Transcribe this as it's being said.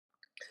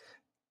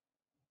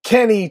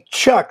Kenny,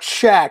 Chuck,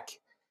 Shaq,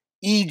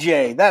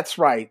 EJ. That's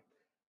right.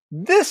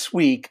 This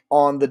week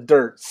on The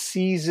Dirt,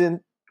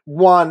 Season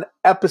 1,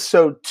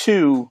 Episode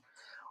 2,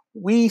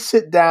 we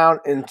sit down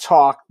and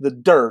talk The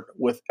Dirt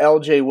with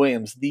LJ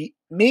Williams, the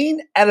main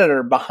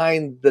editor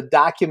behind the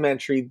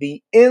documentary,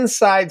 The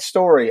Inside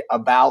Story,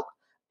 about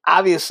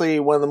obviously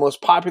one of the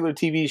most popular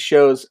TV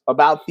shows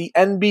about the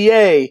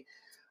NBA.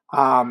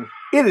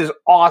 It is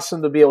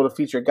awesome to be able to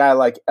feature a guy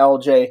like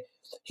LJ.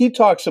 He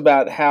talks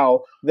about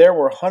how there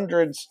were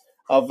hundreds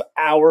of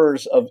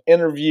hours of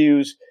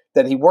interviews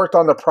that he worked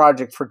on the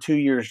project for 2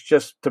 years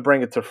just to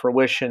bring it to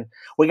fruition.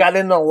 We got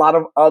into a lot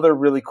of other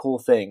really cool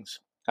things,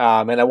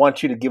 and I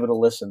want you to give it a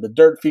listen. The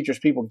Dirt features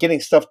people getting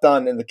stuff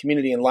done in the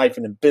community and life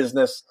and in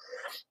business,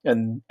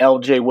 and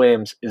LJ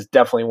Williams is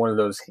definitely one of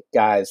those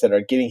guys that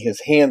are getting his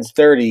hands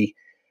dirty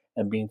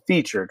and being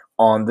featured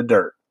on The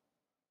Dirt.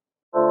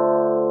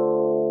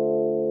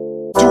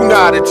 Do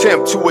not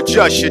attempt to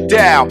adjust your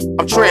dial.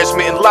 I'm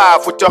transmitting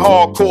live with the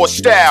hardcore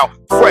style.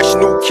 Fresh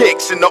new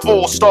kicks in the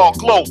all-star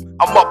glow.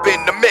 I'm up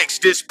in the mix,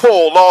 this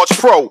Paul Large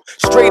Pro.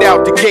 Straight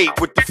out the gate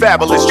with the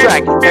fabulous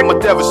track. And my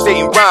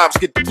devastating rhymes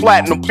get the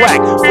platinum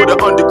plaque. For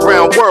the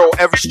underground world,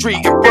 every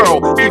street and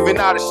borough, even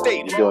out of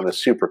state. You're doing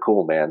this super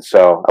cool, man.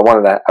 So I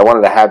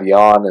wanted to have you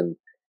on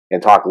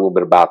and talk a little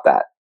bit about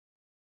that.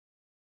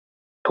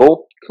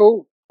 Cool?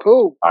 Cool.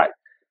 All right.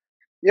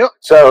 Yep.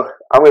 So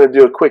I'm going to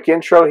do a quick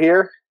intro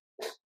here.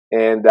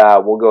 And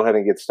we'll go ahead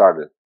and get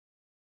started.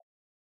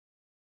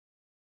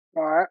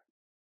 All right.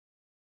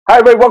 Hi,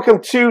 everybody.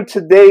 Welcome to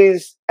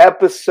today's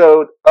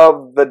episode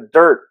of The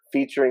Dirt,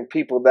 featuring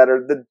people that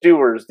are the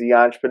doers, the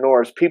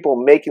entrepreneurs,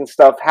 people making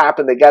stuff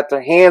happen. They got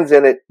their hands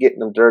in it, getting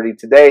them dirty.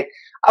 Today,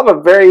 I have a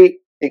very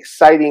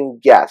exciting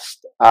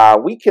guest.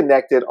 We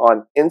connected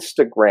on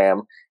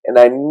Instagram, and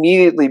I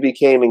immediately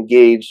became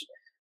engaged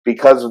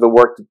because of the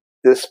work that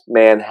this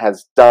man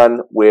has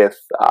done with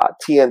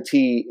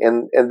TNT,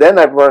 and then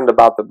I've learned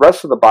about the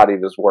rest of the body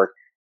of his work.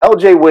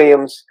 LJ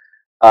Williams,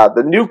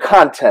 the new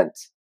content,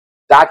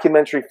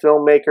 documentary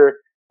filmmaker,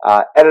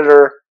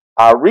 editor,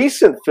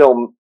 recent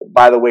film,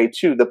 by the way,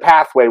 too, The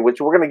Pathway,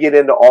 which we're going to get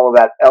into all of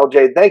that.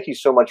 LJ, thank you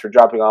so much for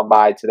dropping on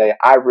by today.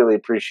 I really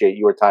appreciate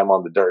your time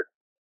on The Dirt.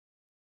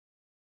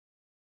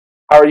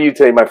 How are you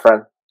today, my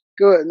friend?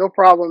 Good. No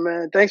problem,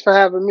 man. Thanks for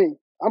having me.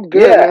 I'm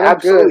good. Yeah, man. I'm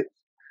absolutely. Good.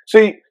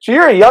 So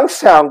you're a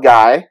Youngstown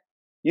guy.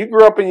 You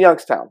grew up in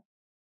Youngstown.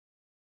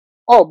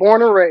 Oh,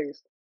 born and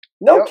raised.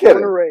 No kidding.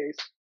 Born and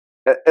raised.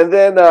 And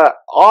then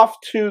off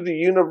to the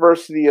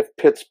University of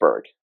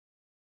Pittsburgh.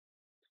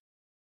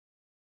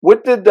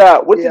 What did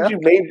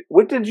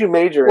you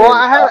major in? Well,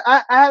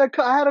 I had a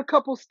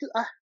couple.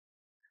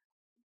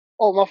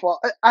 My fault.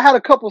 I had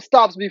a couple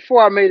stops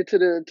before I made it to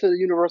the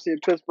University of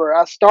Pittsburgh.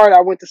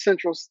 I went to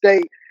Central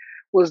State,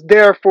 was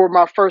there for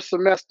my first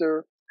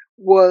semester.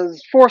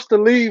 Was forced to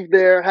leave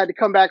there, had to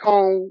come back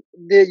home,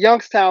 did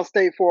Youngstown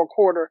State for a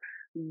quarter,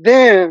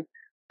 then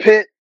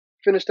Pitt,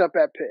 finished up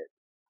at Pitt.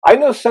 I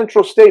know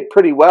Central State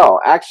pretty well.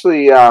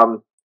 Actually,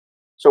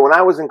 so when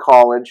I was in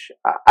college,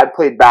 I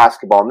played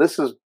basketball, and this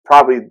is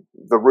probably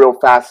the real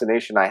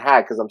fascination I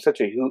had because I'm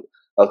such a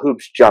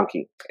hoops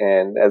junkie.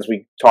 And as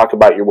we talk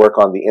about your work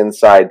on the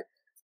Inside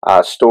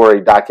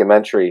Story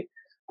documentary,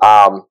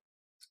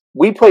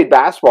 we played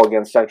basketball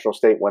against Central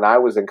State when I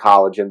was in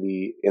college in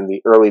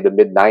the early to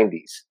mid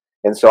 '90s,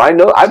 and so I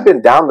know I've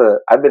been down to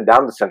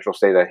Central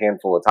State a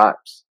handful of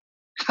times.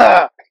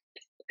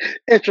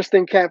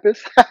 Interesting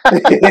campus.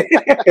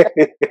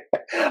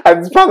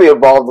 It's probably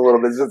evolved a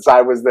little bit since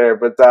I was there,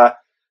 but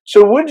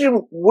so what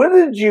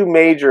did you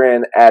major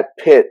in at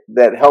Pitt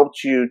that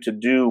helped you to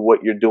do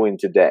what you're doing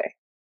today?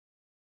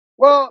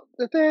 Well,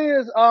 the thing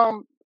is,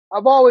 I've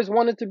always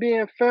wanted to be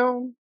in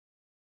film.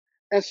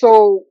 And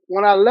so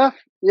when I left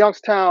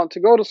Youngstown to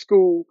go to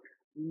school,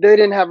 they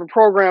didn't have a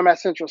program at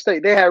Central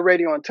State. They had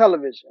radio and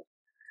television.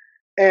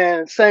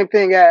 And same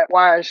thing at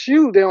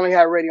YSU, they only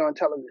had radio and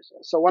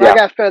television. So when I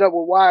got fed up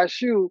with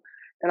YSU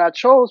and I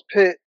chose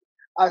Pitt,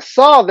 I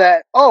saw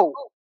that,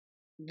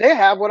 they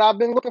have what I've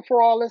been looking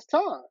for all this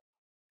time.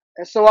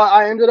 And so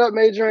I ended up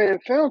majoring in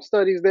film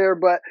studies there,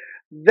 but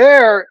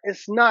there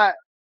it's not,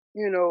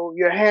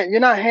 you're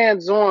not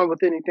hands-on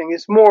with anything.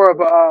 It's more of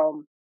a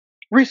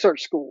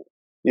research school.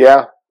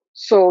 Yeah.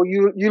 So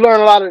you learn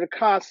a lot of the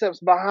concepts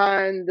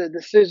behind the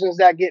decisions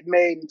that get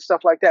made and stuff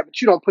like that, but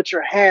you don't put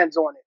your hands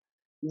on it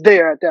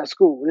there at that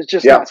school. It's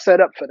just not set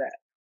up for that.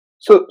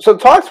 So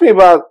talk to me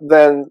about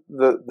then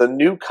the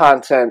new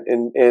content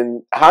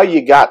and how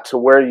you got to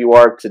where you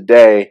are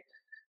today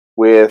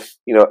with,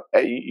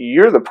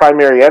 you're the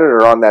primary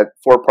editor on that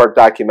 4-part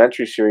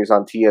documentary series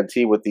on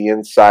TNT with the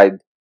Inside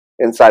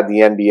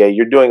the NBA.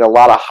 You're doing a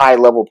lot of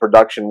high-level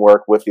production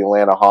work with the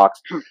Atlanta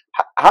Hawks.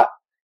 How,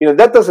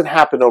 that doesn't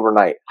happen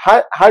overnight.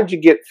 How'd you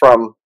get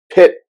from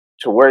Pitt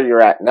to where you're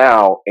at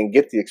now and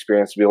get the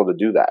experience to be able to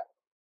do that?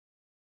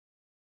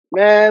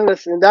 Man,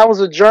 listen, that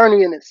was a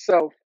journey in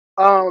itself.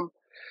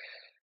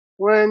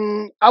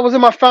 When I was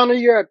in my final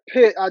year at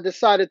Pitt, I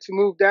decided to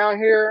move down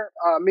here,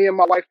 me and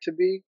my wife to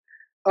be.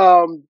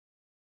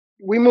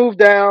 We moved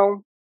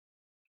down.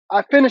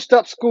 I finished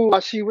up school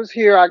while she was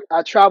here.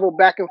 I traveled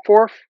back and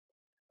forth.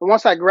 And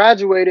once I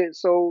graduated,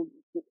 so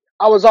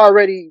I was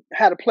already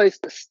had a place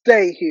to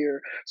stay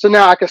here. So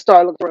now I could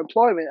start looking for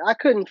employment. I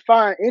couldn't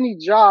find any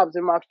jobs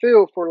in my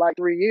field for like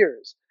 3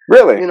 years.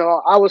 Really? You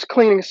know, I was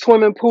cleaning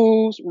swimming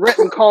pools,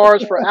 renting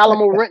cars for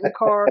Alamo renting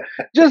car,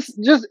 just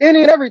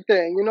any and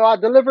everything. You know, I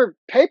delivered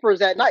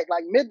papers at night,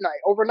 like midnight,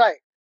 overnight,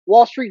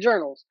 Wall Street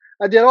journals.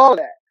 I did all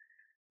that.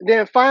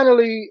 Then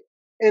finally,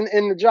 in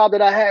the job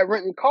that I had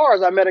renting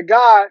cars, I met a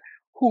guy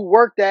who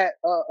worked at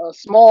a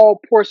small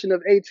portion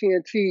of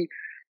AT&T,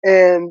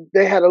 and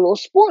they had a little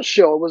sports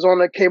show. It was on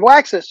the cable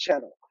access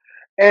channel.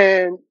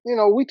 And, you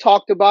know, we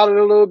talked about it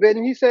a little bit,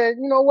 and he said,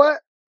 you know what?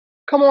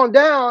 Come on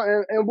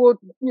down and we'll,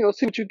 you know,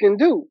 see what you can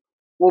do.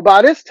 Well,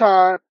 by this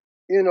time,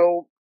 you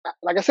know,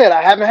 like I said,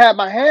 I haven't had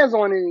my hands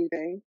on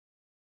anything.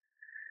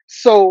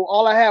 So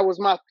all I had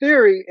was my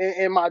theory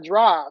and my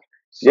drive.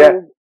 So Yeah.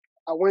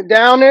 I went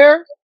down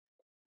there,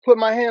 put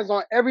my hands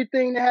on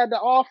everything they had to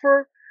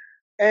offer,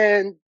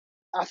 and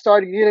I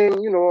started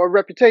getting, you know, a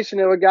reputation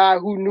of a guy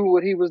who knew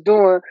what he was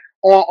doing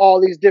on all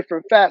these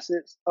different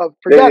facets of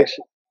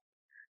production.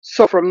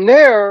 So from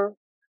there,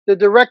 the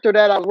director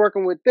that I was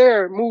working with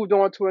there moved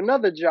on to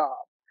another job.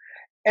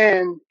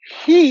 And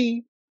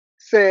he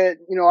said,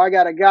 you know, I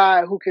got a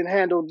guy who can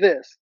handle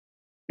this.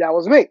 That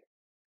was me.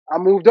 I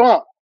moved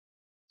on.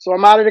 So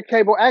I'm out of the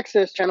cable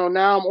access channel.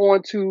 Now I'm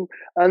on to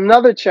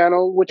another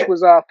channel, which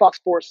was Fox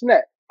Sports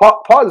Net.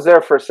 Pause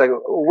there for a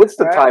second. What's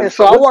the time? And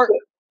so I work.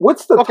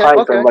 What's the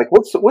time frame? Like,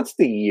 what's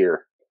the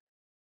year?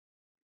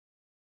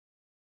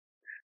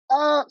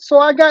 So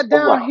I got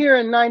down here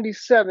in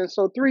 97.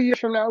 So 3 years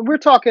from now, we're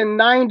talking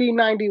 90,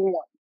 91.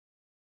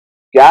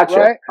 Gotcha.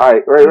 Right? All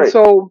right. Right. And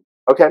so,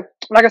 okay.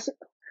 Like I said,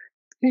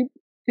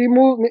 he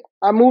moved me.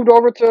 I moved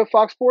over to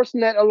Fox Sports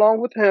Net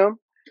along with him,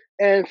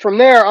 and from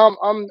there,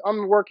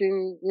 I'm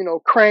working, you know,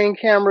 crane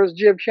cameras,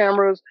 jib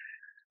cameras.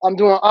 I'm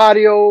doing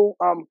audio.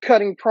 I'm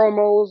cutting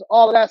promos,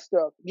 all of that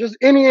stuff. Just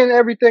any and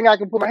everything I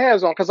can put my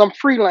hands on because I'm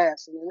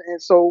freelancing,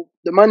 and so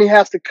the money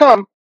has to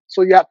come.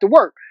 So you have to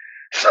work.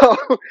 So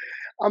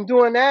I'm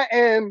doing that,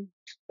 and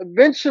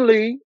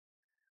eventually,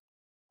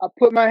 I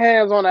put my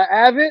hands on an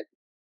Avid,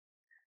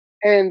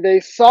 and they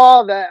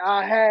saw that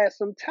I had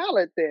some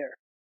talent there,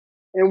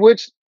 in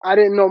which I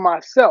didn't know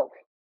myself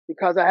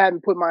because I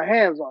hadn't put my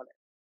hands on it.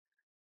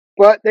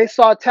 But they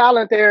saw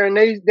talent there, and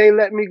they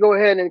let me go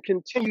ahead and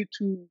continue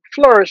to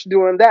flourish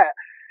doing that.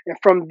 And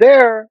from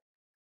there,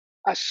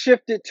 I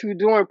shifted to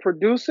doing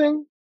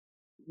producing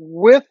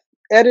with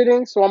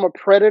editing. So I'm a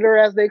predator,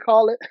 as they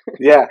call it.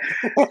 Yeah.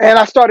 And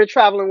I started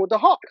traveling with the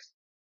Hawks.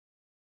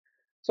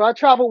 So I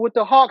traveled with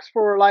the Hawks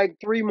for like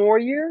 3 more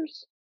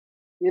years.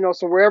 You know,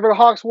 so wherever the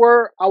Hawks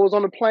were, I was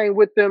on a plane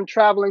with them,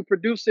 traveling,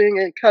 producing,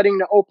 and cutting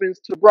the opens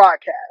to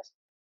broadcast.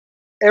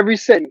 Every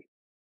city,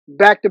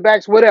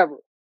 back-to-backs, whatever.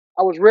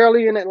 I was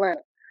rarely in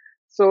Atlanta.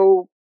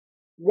 So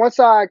once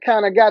I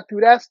kind of got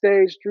through that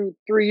stage, through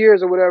 3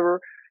 years or whatever,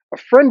 a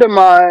friend of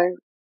mine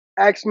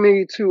asked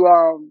me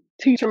to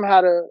teach him how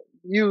to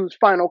use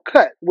Final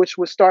Cut, which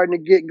was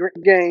starting to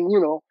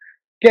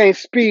gain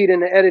speed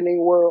in the editing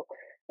world.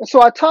 And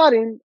so I taught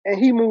him,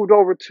 and he moved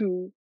over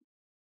to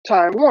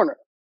Time Warner.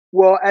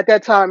 Well, at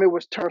that time, it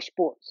was Turner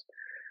Sports.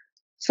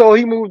 So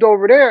he moved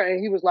over there, and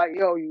he was like,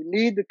 yo, you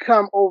need to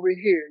come over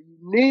here. You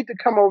need to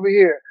come over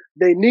here.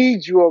 They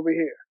need you over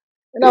here.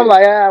 And I'm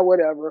like,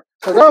 whatever.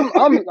 Cause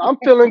I'm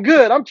feeling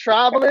good. I'm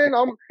traveling.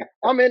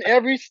 I'm in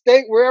every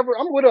state, wherever.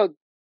 I'm with a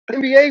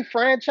NBA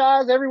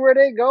franchise everywhere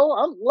they go.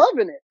 I'm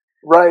loving it.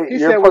 Right. He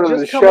said, well,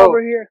 just come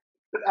over here.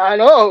 I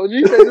know.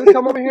 He said, just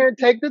come over here and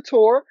take the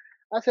tour.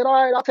 I said, all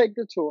right, I'll take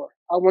the tour.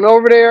 I went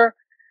over there.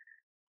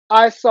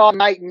 I saw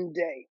night and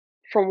day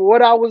from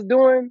what I was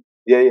doing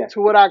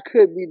to what I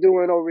could be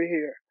doing over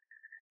here.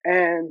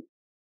 And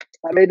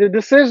I made the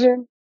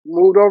decision,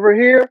 moved over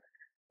here.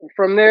 And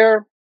from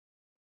there,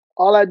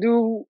 all I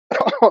do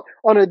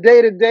on a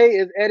day-to-day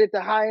is edit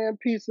the high-end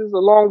pieces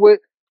along with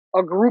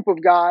a group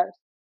of guys,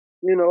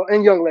 you know,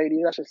 and young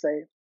ladies, I should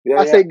say.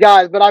 I say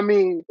guys, but I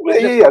mean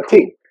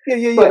team.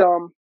 But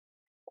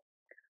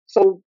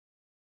so,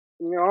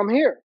 you know, I'm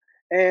here.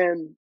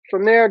 And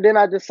from there, then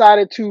I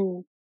decided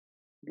to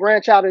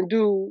branch out and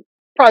do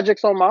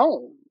projects on my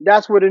own.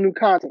 That's where the new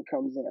content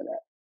comes in at.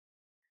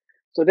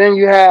 So then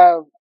you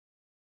have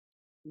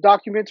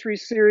documentary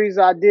series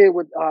I did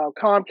with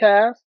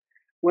Comcast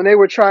when they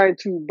were trying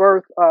to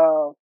birth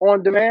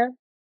on demand.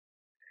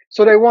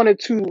 So they wanted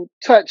to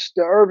touch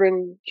the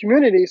urban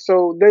community.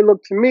 So they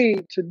looked to me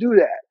to do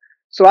that.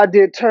 So I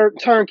did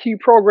turnkey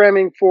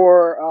programming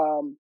for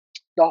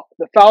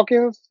the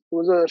Falcons. It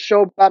was a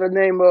show by the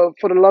name of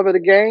For the Love of the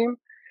Game.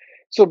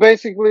 So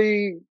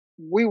basically,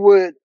 we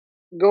would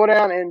go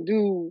down and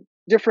do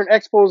different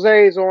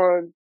exposés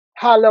on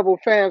high-level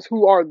fans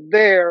who are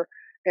there,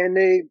 and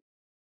they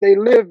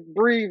live,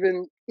 breathe,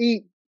 and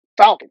eat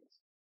Falcons.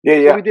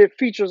 So we did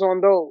features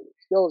on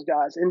those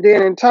guys, and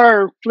then in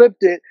turn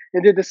flipped it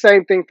and did the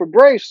same thing for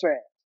Braves fans.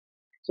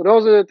 So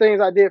those are the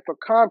things I did for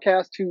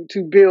Comcast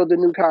to build the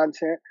new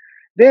content.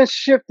 Then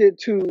shifted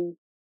to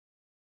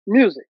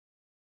music.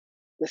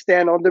 the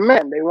stand on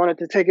demand. They wanted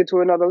to take it to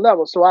another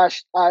level. So I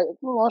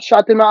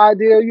shot them the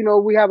idea.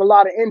 We have a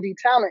lot of indie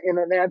talent in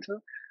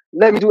Atlanta.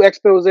 Let me do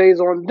exposés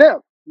on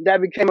them.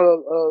 That became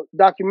a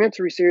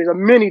documentary series, a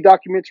mini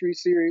documentary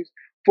series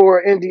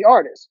for indie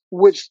artists,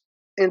 which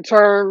in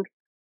turn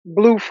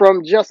blew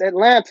from just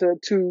Atlanta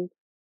to,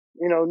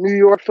 New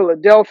York,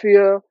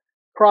 Philadelphia,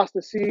 across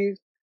the seas.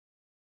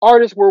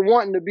 Artists were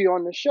wanting to be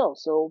on the show.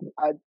 So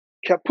I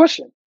kept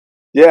pushing.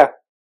 Yeah.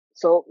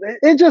 So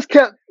things just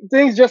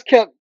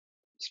kept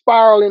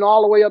spiraling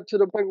all the way up to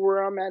the point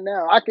where I'm at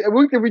now.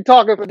 We could be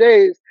talking for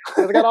days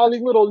because I got all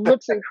these little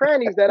nooks and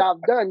crannies that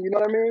I've done. You know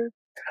what I mean?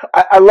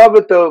 I love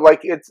it though.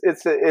 Like it's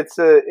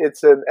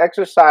an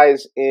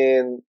exercise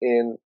in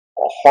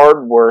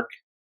hard work.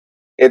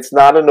 It's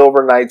not an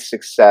overnight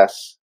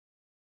success.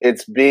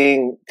 It's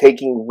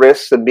taking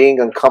risks and being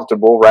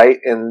uncomfortable, right?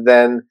 And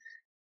then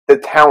the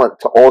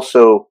talent to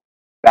also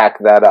back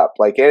that up.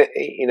 Like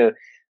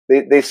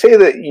they say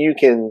that you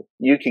can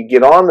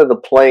get onto the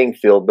playing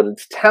field, but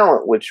it's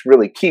talent which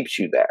really keeps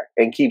you there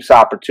and keeps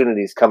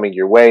opportunities coming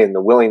your way and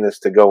the willingness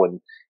to go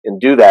and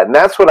do that. And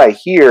that's what I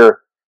hear.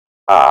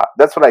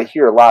 That's what I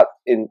hear a lot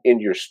in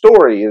your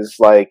story is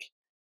like,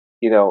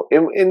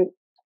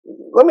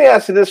 let me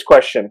ask you this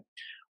question.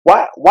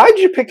 Why'd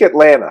you pick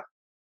Atlanta?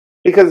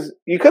 Because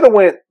you could have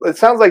went, it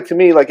sounds like to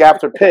me, like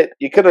after Pitt,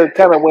 you could have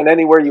kind of went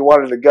anywhere you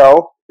wanted to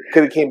go.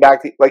 Could have came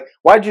back to, like,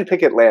 why'd you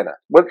pick Atlanta?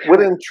 What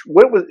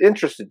was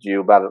interested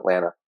you about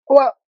Atlanta?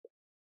 Well,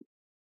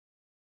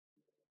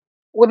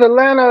 with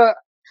Atlanta,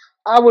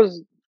 I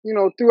was,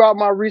 throughout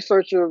my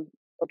research of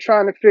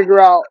trying to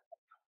figure out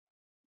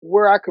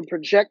where I could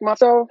project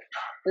myself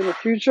in the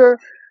future,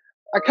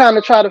 I kind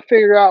of try to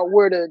figure out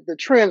where the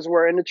trends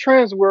were. And the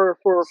trends were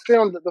for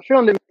the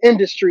film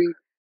industry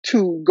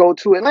to go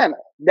to Atlanta.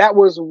 That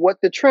was what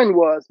the trend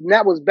was. And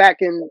that was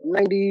back in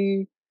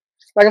 90,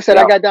 like I said,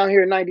 I got down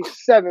here in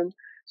 97.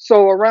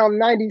 So around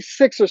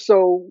 96 or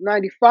so,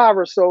 95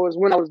 or so is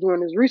when I was doing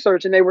this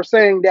research. And they were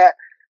saying that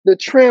the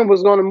trend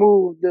was going to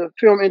move the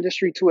film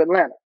industry to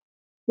Atlanta.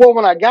 Well,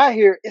 when I got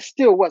here, it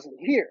still wasn't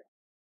here.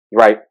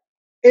 Right.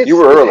 You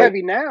were early. It's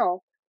heavy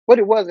now, but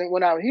it wasn't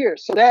when I was here.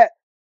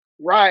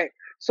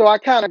 So I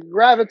kind of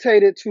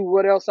gravitated to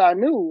what else I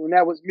knew, and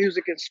that was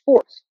music and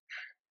sports.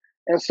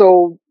 And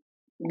so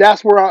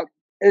that's where I'm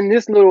in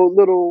this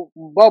little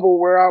bubble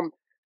where I'm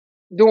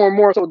doing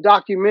more so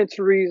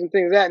documentaries and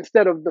things like that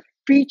instead of the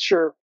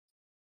feature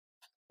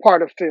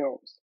part of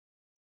films.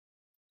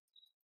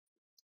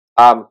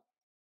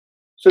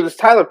 So does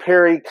Tyler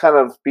Perry kind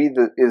of be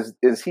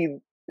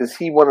is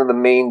he one of the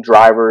main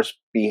drivers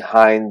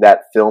behind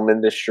that film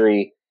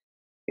industry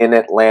in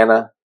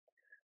Atlanta?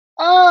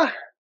 I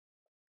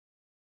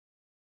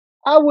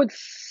would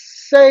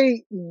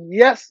say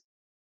yes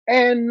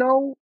and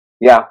no.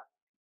 Yeah.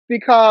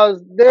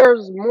 Because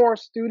there's more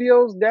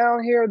studios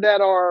down here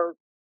that are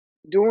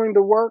doing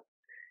the work.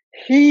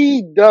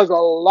 He does a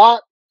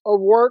lot of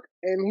work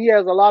and he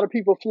has a lot of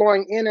people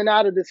flowing in and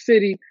out of the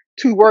city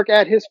to work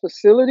at his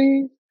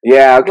facilities.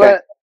 Yeah, okay.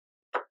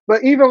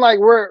 But even like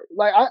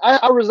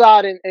I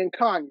reside in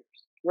Conyers,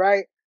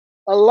 right?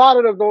 A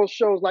lot of those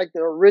shows like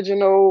the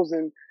originals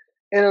and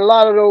a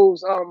lot of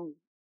those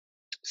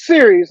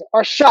series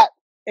are shot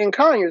in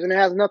Conyers and it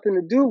has nothing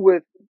to do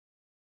with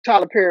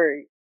Tyler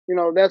Perry.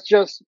 That's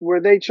just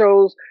where they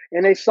chose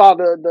and they saw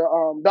the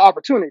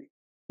opportunity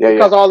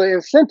because all the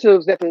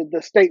incentives that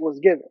the state was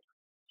given.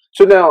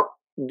 So now,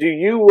 do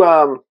you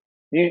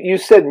you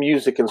said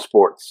music and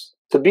sports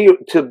to be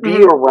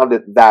around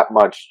it that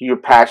much? You're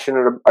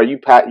passionate.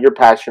 You're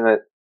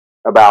passionate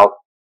about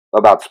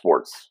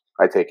sports?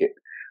 I take it.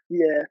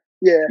 Yeah.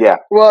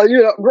 Well,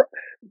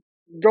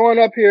 growing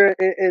up here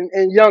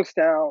in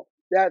Youngstown,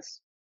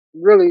 that's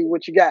really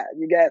what you got.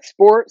 You got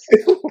sports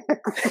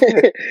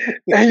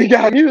and you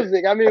got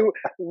music. I mean,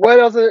 what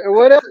else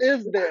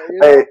is there?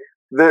 Hey,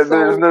 there's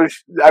no.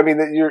 I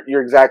mean,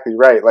 you're exactly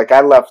right. Like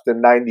I left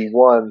in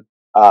 '91.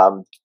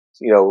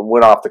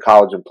 Went off to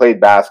college and played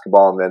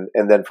basketball,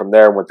 and then from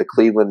there went to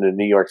Cleveland and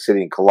New York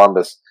City and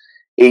Columbus.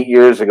 8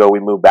 years ago, we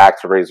moved back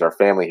to raise our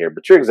family here.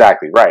 But you're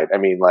exactly right. I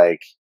mean,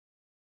 like,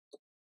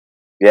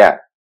 yeah,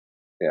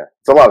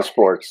 it's a lot of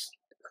sports.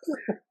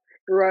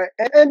 Right.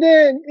 And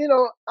then,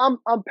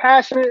 I'm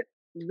passionate,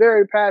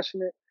 very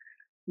passionate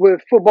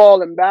with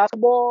football and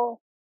basketball,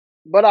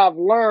 but I've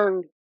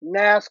learned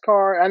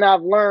NASCAR and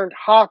I've learned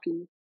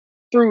hockey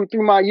through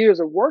my years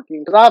of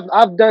working. Cause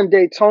I've done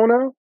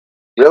Daytona.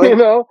 Really?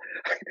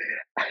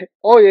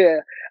 Oh yeah.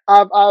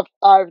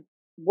 I've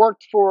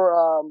worked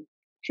for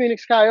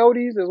Phoenix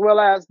Coyotes as well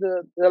as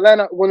the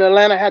Atlanta when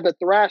Atlanta had the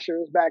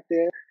Thrashers back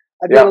then.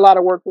 I did a lot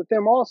of work with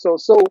them also.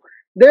 So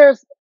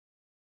there's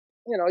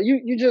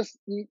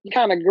you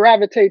kind of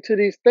gravitate to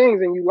these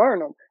things and you learn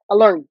them. I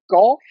learned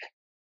golf.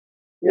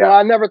 You know,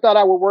 I never thought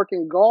I would work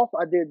in golf.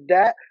 I did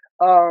that.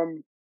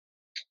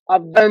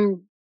 I've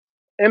done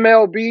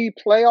MLB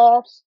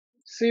playoffs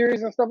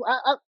series and stuff.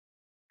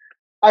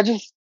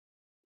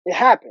 It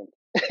happened,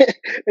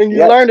 and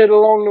you learn it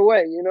along the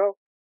way.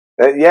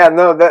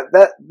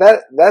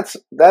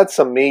 That's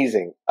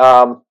amazing.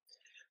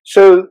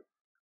 So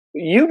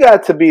you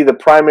got to be the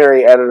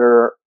primary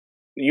editor.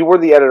 You were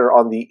the editor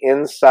on the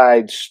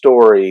Inside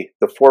Story,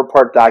 the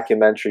 4-part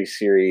documentary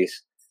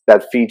series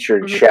that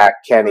featured Shaq,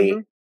 Kenny,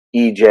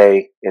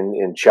 EJ,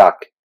 and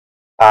Chuck.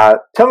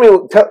 Tell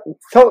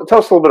us a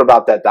little bit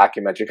about that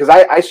documentary, because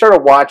I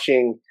started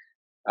watching.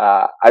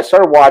 I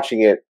started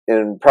watching it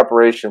in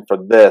preparation for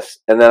this,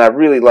 and then I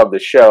really love the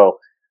show.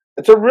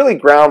 It's a really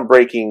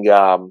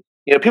groundbreaking.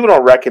 People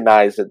don't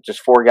recognize that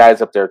just 4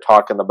 guys up there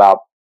talking about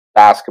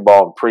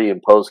basketball and pre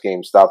and post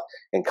game stuff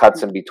and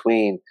cuts in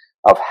between,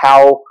 of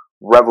how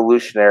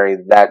revolutionary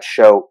that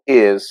show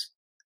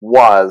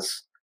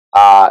was,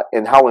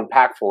 and how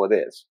impactful it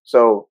is.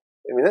 So,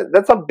 I mean,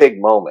 that's a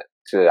big moment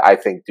to, I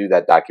think, do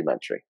that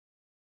documentary.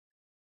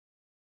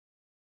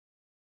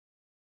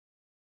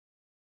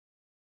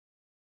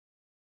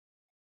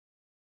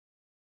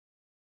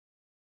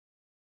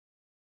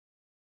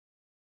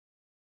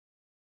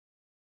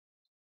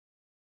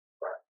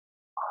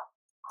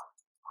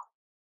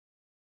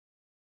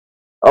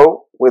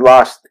 Oh, we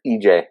lost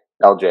LJ.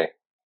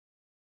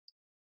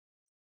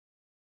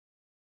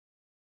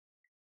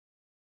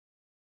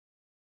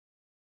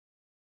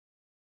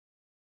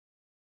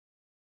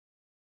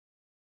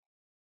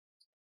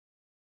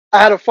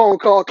 I had a phone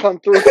call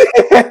come through.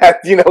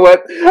 You know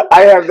what?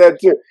 I have that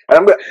too.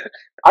 And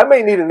I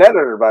may need an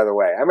editor, by the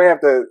way. I may have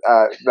to.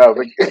 No,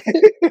 but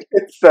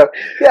so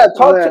yeah.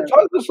 Talk to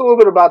us a little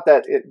bit about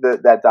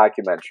that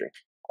documentary.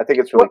 I think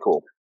it's really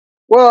cool.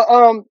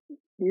 Well,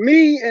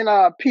 me and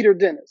Peter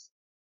Dennis.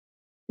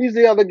 He's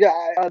the other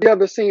guy, the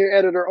other senior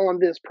editor on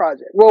this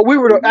project. Well, we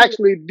were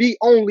actually the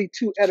only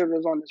 2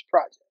 editors on this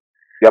project.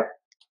 Yep.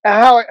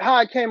 And how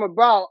it came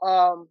about,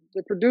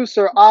 the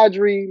producer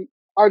Audrey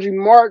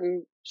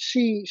Martin,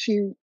 she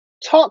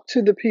talked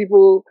to the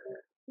people,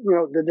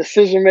 the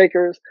decision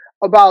makers,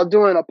 about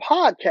doing a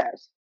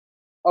podcast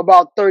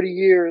about 30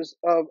 years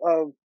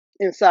of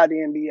inside the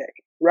NBA,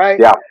 right?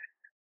 Yeah.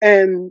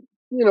 And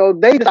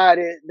they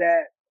decided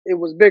that it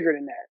was bigger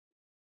than that,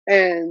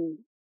 and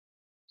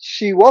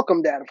she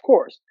welcomed that, of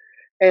course.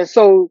 And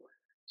so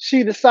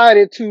she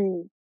decided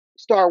to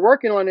start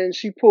working on it, and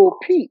she pulled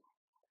Pete.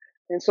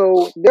 And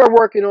so they're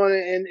working on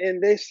it,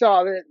 and they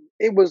saw that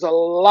it was a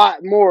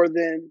lot more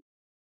than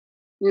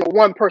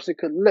one person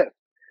could lift.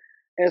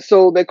 And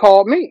so they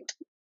called me,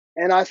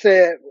 and I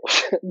said,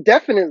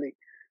 definitely,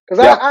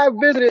 because I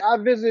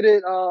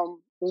visited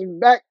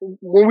back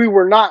when we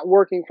were not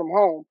working from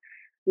home,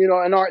 in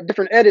our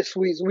different edit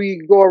suites. We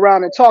go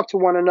around and talk to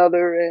one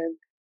another and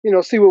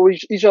see what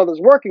each other's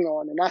working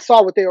on. And I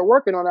saw what they were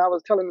working on. I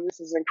was telling them, this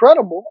is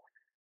incredible,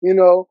 and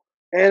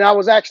I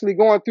was actually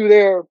going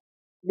through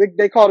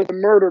they called it the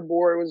murder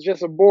board. It was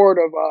just a board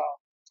of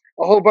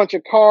a whole bunch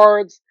of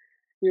cards,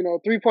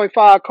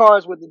 3.5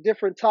 cards with the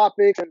different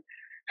topics and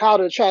how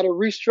to try to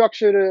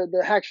restructure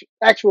the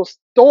actual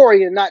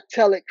story and not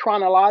tell it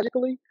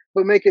chronologically,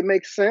 but make it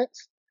make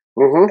sense.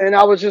 Mm-hmm. And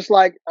I was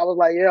like,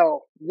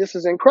 yo, this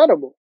is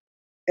incredible.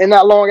 And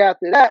not long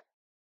after that,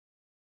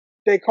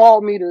 they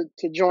called me to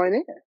join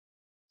in.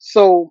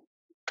 So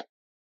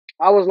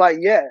I was like,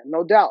 yeah,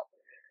 no doubt.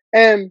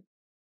 And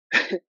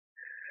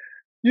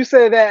you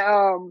say that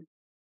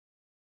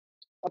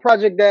a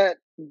project that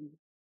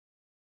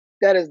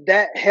is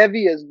that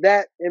heavy, is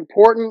that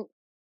important,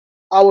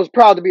 I was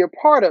proud to be a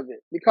part of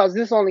it, because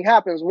this only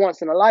happens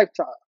once in a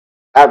lifetime.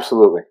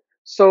 Absolutely.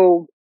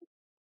 So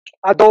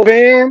I dove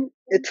in.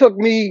 It took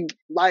me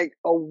like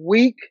a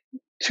week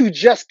to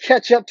just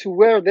catch up to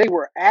where they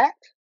were at.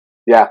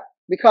 Yeah.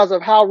 Because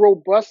of how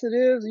robust it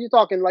is. You're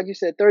talking, like you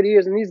said, 30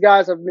 years, and these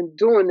guys have been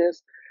doing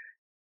this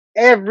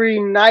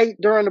every night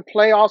during the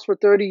playoffs for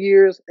 30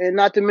 years, and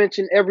not to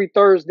mention every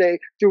Thursday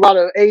throughout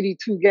an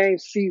 82-game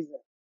season.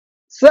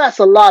 So that's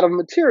a lot of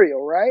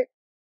material, right?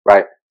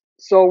 Right.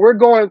 So we're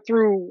going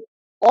through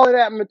all of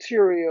that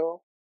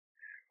material.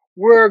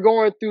 We're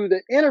going through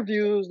the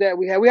interviews that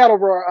we had. We had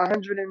over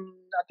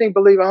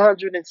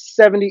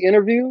 170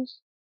 interviews.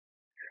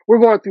 We're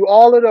going through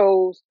all of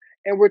those,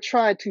 and we're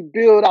trying to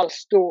build out a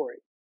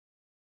story.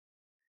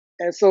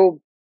 And so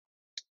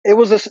it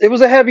was a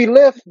heavy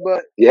lift,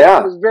 but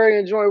it was very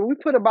enjoyable.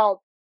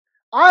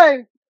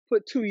 I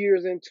put 2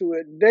 years into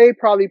it. They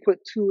probably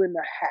put 2.5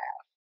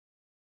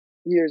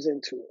 years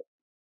into it.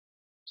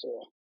 So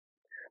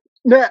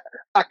now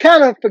I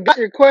kind of forgot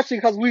your question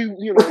because we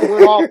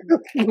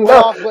went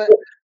off,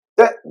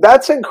 but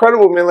that's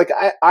incredible, man. Like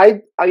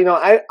I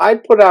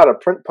put out a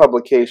print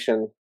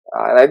publication.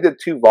 And I did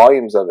 2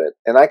 volumes of it,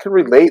 and I can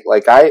relate.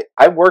 Like I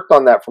worked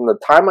on that from the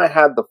time I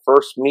had the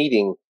first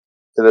meeting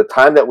to the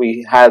time that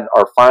we had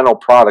our final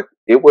product.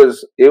 It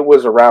was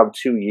around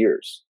 2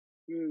 years,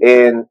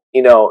 and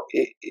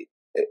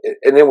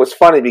and it was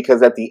funny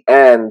because at the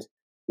end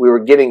we were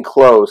getting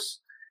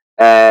close,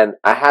 and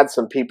I had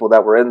some people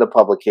that were in the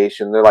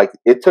publication. They're like,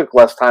 it took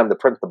less time to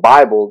print the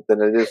Bible than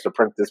it is to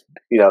print this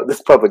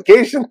this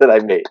publication that I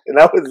made, and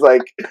I was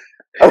like,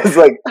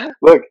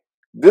 look,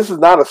 this is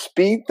not a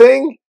speed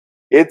thing.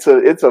 It's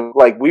a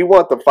like, we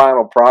want the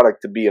final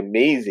product to be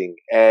amazing,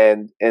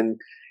 and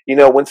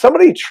when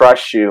somebody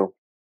trusts you,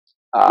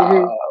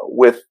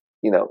 with,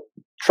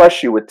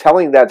 trust you with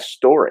telling that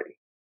story.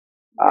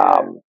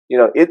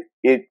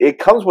 It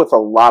comes with a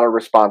lot of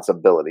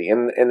responsibility,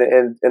 and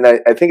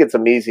I think it's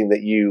amazing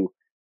that you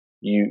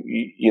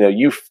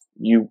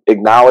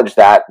acknowledge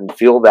that and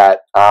feel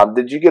that.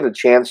 Did you get a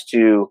chance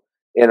to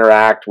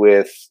interact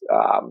with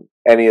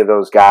any of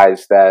those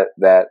guys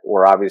that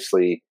were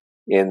obviously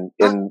or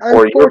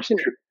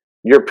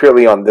you're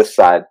purely on this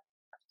side?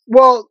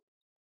 Well,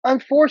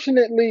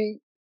 unfortunately,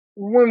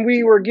 when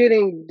we were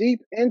getting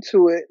deep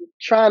into it,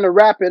 trying to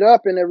wrap it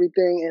up and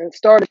everything and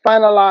start to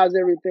finalize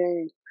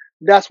everything,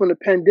 that's when the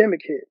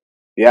pandemic hit.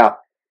 Yeah.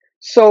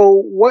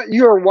 So what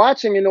you're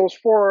watching in those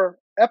 4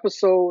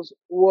 episodes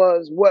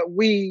was what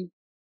we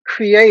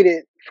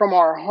created from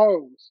our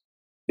homes.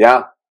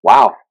 Yeah.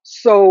 Wow.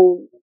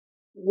 So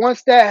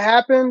once that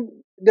happened,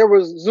 there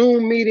was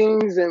Zoom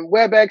meetings and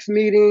WebEx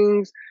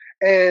meetings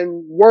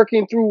and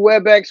working through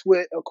WebEx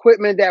with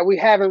equipment that we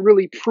haven't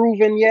really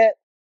proven yet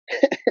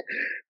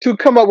to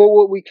come up with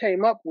what we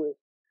came up with.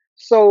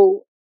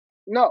 So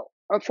no,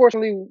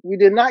 unfortunately, we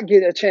did not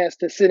get a chance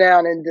to sit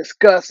down and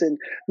discuss. And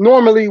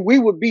normally we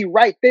would be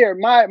right there.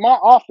 My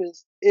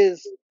office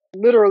is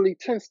literally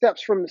 10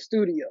 steps from the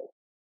studio.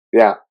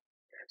 Yeah.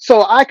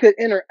 So I could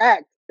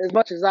interact as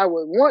much as I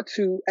would want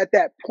to at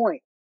that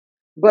point,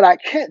 but I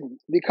couldn't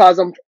because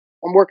I'm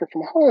working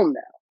from home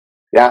now.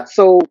 Yeah.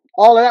 So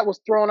all of that was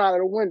thrown out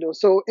of the window.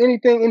 So any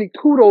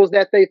kudos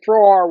that they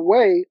throw our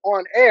way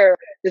on air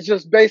is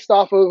just based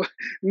off of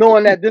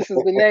knowing that this is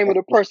the name of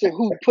the person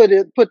who put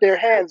their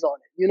hands on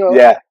it.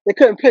 Yeah. They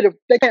can't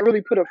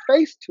really put a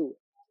face to it.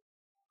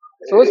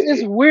 So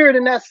it's weird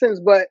in that sense,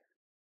 but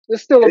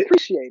it's still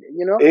appreciated.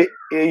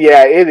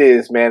 It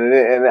is, man,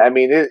 and I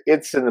mean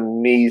it's an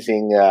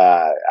amazing.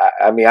 I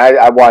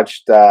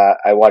watched.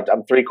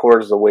 I'm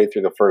 3/4 of the way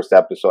through the first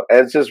episode,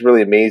 and it's just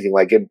really amazing.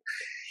 Like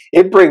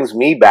it brings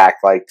me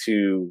back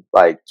to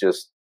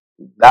just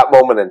that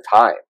moment in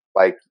time.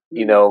 I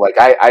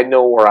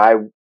know where I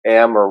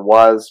am or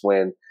was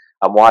when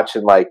I'm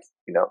watching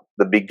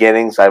the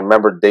beginnings. I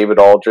remember David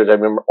Aldridge. I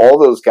remember all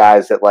those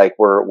guys that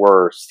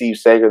were Steve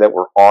Sager that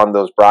were on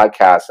those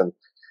broadcasts, and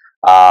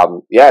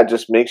it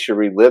just makes you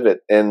relive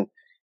it. And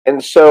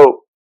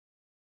so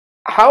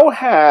how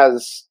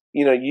has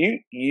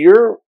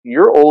you're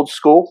old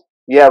school.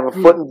 You have a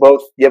foot in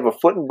both. You have a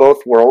foot in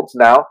both worlds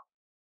now.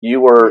 You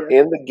were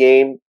in the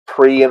game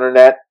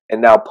pre-internet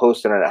and now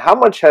post-internet. How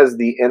much has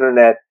the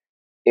internet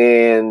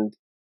and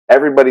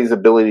everybody's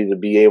ability to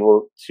be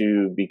able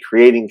to be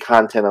creating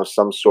content of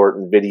some sort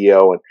and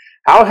video, and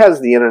how has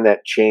the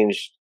internet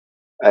changed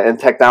and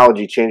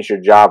technology changed your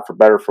job for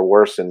better, for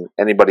worse, and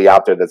anybody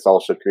out there that's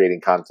also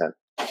creating content?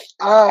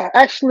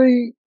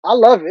 Actually, I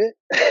love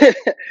it.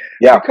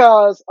 Yeah.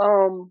 Because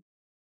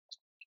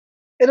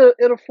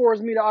it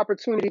affords me the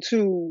opportunity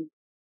to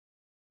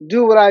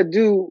do what I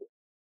do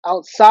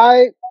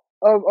outside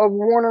of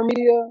Warner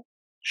Media.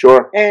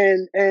 Sure.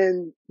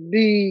 And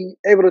be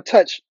able to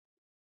touch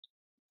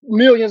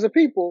millions of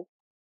people.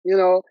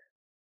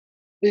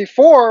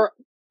 Before,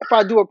 if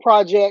I do a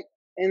project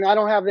and I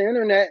don't have the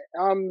internet,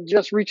 I'm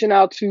just reaching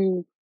out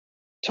to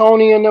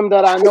Tony and them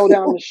that I know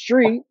down the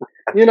street.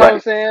 You know Right. what I'm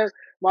saying?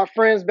 My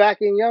friends back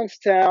in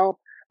Youngstown,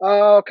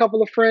 a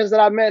couple of friends that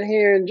I met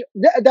here, and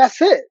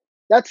that's it.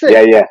 That's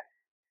it. Yeah.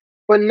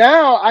 But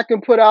now I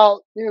can put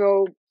out,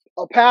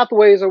 a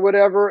Pathways or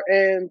whatever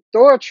and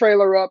throw a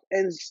trailer up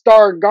and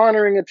start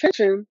garnering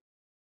attention,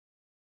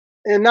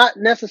 and not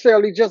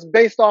necessarily just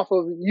based off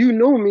of you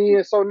knew me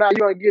and so now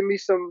you're going to give me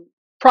some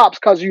props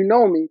because you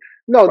know me.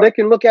 No, They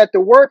can look at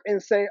the work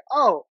and say,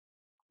 oh,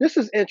 this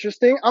is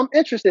interesting. I'm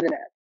interested in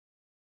that.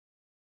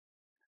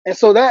 And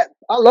so that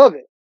I love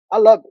it.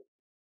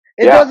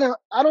 It doesn't,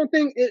 I don't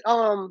think it,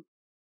 the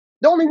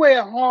only way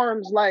it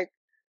harms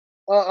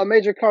a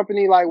major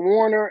company like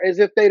Warner is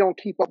if they don't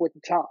keep up with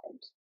the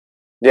times.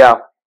 Yeah.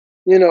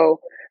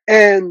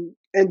 And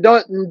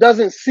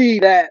doesn't see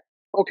that,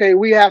 okay,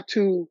 we have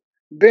to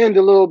bend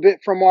a little bit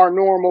from our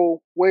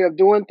normal way of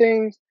doing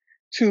things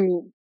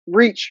to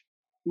reach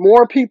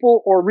more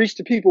people or reach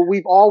the people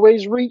we've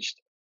always reached.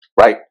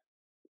 Right.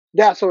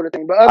 That sort of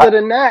thing. But other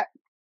than that,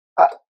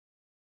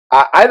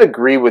 I'd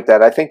agree with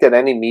that. I think that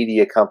any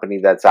media company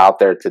that's out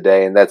there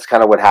today, and that's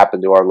kind of what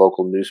happened to our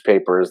local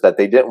newspaper, is that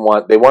they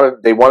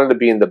wanted to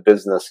be in the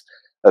business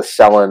of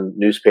selling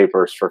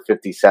newspapers for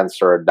 50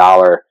 cents or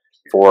 $1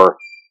 for,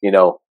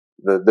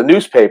 the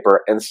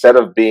newspaper, instead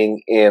of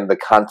being in the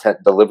content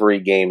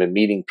delivery game and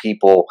meeting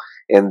people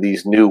in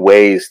these new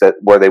ways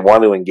where they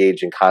want to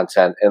engage in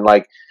content. And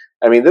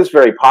this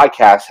very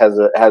podcast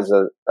has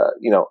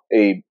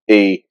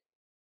a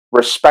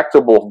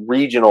respectable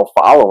regional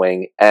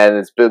following, and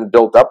it's been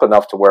built up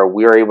enough to where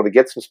we're able to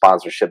get some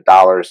sponsorship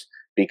dollars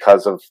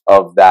because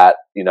of that,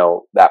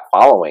 that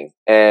following.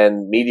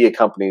 And media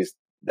companies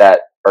that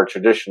are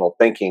traditional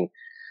thinking,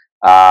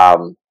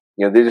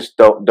 they just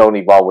don't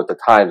evolve with the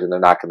times, and they're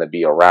not going to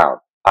be around.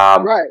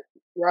 Right.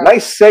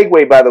 Nice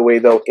segue, by the way,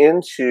 though,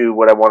 into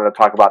what I wanted to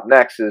talk about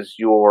next is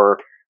your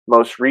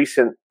most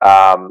recent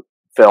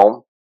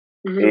film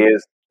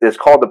is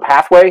called The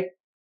Pathway.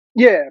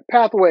 Yeah,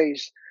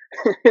 Pathways.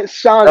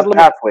 Sean's The Lament.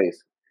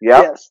 Pathways.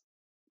 Yep. Yes,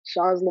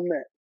 Sean's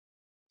Lament.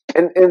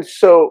 And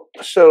so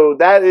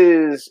that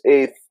is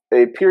a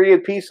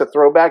period piece, a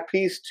throwback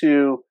piece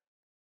to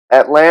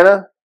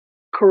Atlanta.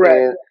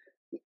 Correct.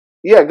 And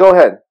yeah, go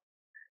ahead.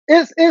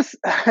 It's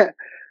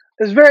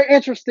it's very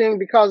interesting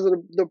because of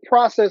the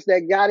process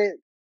that got it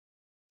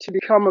to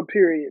become a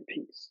period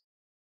piece.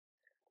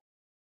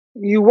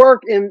 You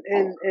work in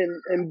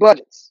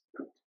budgets.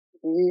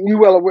 You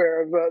well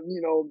aware of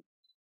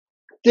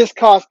this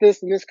cost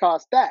this and this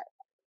cost that.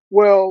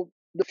 Well,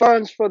 the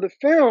funds for the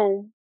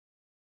film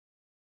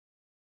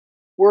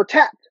were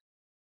tapped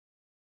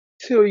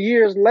till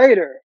years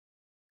later.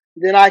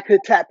 Then I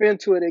could tap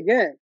into it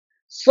again.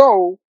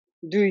 So,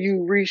 do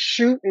you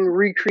reshoot and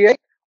recreate,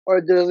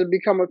 or does it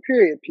become a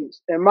period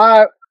piece? In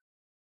my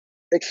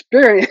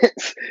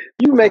experience,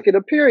 you make it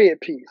a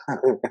period piece,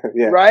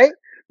 Yeah. right?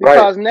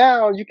 Because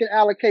now you can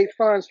allocate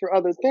funds for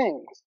other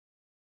things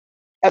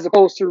as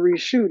opposed to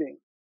reshooting.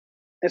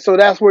 And so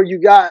that's where you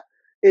got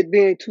it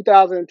being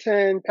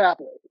 2010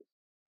 Pathways.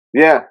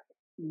 Yeah.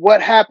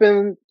 What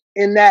happened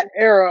in that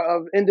era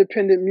of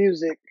independent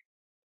music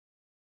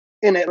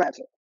in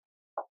Atlanta?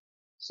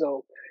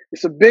 So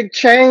it's a big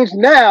change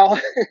now.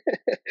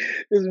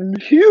 It's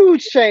a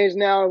huge change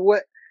now in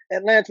what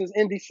Atlanta's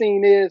indie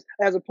scene is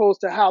as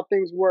opposed to how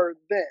things were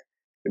then.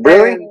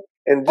 Really?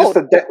 In just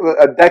a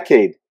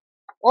decade.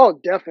 Oh,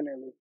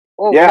 definitely.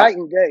 Oh, yeah.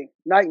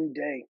 Night and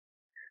day.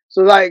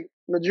 So like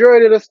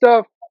majority of the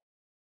stuff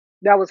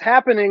that was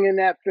happening in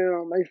that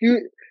film, if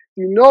you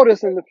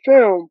notice in the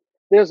film,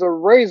 there's a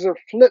Razr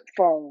flip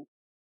phone.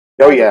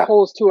 Oh, as yeah.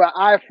 opposed to an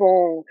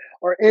iPhone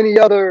or any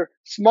other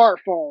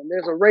smartphone.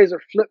 There's a Razr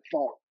flip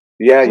phone.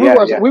 Yeah,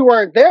 so we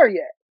weren't there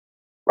yet.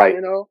 Right.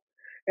 You know?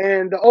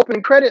 And the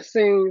opening credit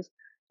scenes,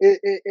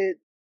 the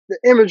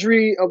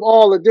imagery of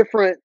all the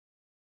different,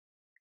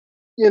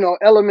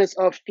 elements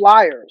of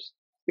flyers,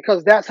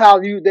 because that's how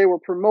they were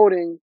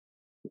promoting,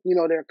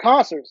 their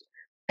concerts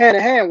hand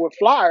in hand with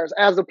flyers,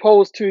 as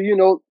opposed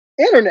to,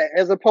 internet,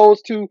 as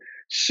opposed to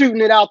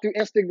shooting it out through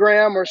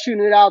Instagram or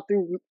shooting it out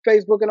through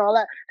Facebook and all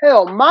that.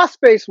 Hell,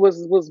 MySpace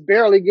was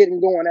barely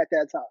getting going at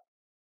that time.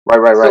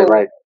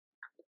 Right.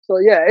 So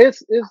yeah,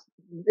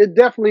 it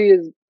definitely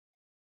is.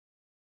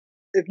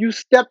 If you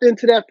stepped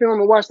into that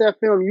film and watched that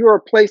film, you are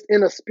placed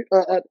in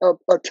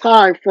a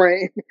time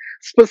frame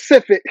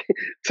specific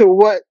to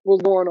what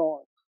was going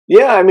on.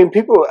 Yeah, I mean,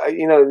 people,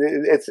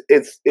 it's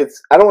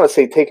I don't want to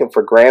say taken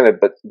for granted,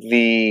 but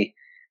the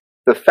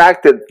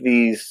fact that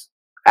these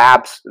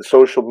apps,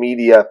 social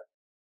media,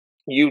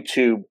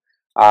 YouTube,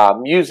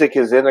 music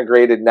is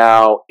integrated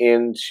now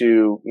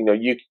into,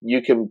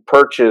 you can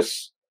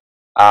purchase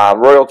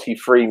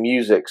royalty-free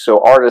music,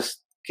 so artists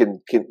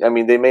can I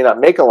mean, they may not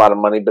make a lot of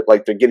money, but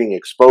like they're getting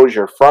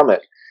exposure from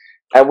it.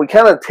 And we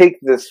kind of take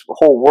this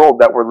whole world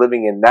that we're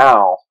living in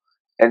now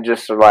and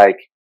just are like,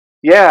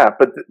 yeah,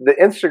 but the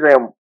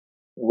Instagram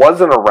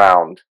wasn't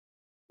around.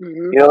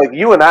 Mm-hmm. Like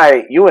you and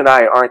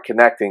I aren't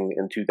connecting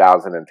in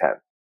 2010.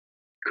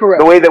 Correct.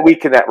 The way that we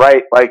connect,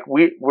 right? Like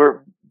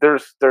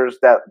there's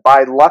that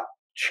by luck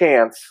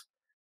chance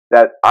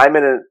that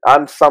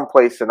I'm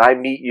someplace and I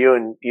meet you,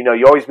 and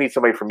you always meet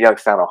somebody from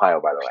Youngstown, Ohio,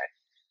 by the way.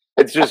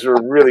 It's just a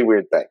really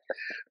weird thing.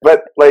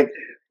 But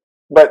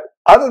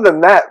other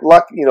than that,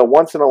 luck,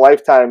 once in a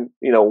lifetime,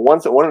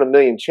 one in a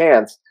million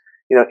chance,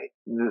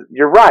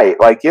 you're right.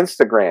 Like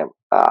Instagram,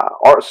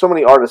 so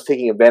many artists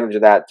taking advantage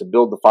of that to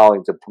build the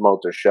following, to promote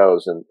their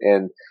shows,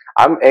 and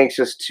I'm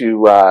anxious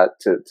to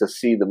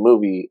see the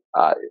movie,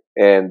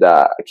 and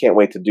I can't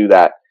wait to do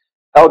that.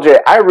 LJ,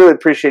 I really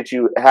appreciate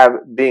you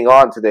being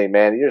on today,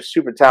 man. You're a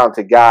super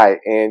talented guy,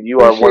 and you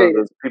are one of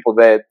those people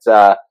that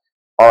are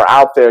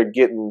out there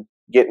getting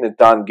it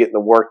done, getting the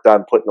work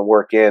done, putting the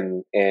work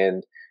in.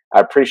 And I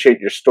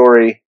appreciate your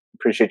story.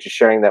 Appreciate you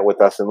sharing that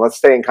with us. And let's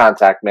stay in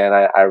contact, man.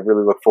 I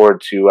really look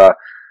forward to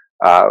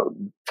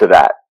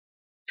that.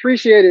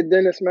 Appreciate it,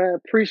 Dennis, man.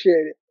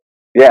 Appreciate it.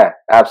 Yeah,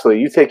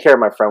 absolutely. You take care,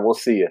 my friend. We'll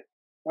see you.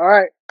 All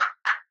right.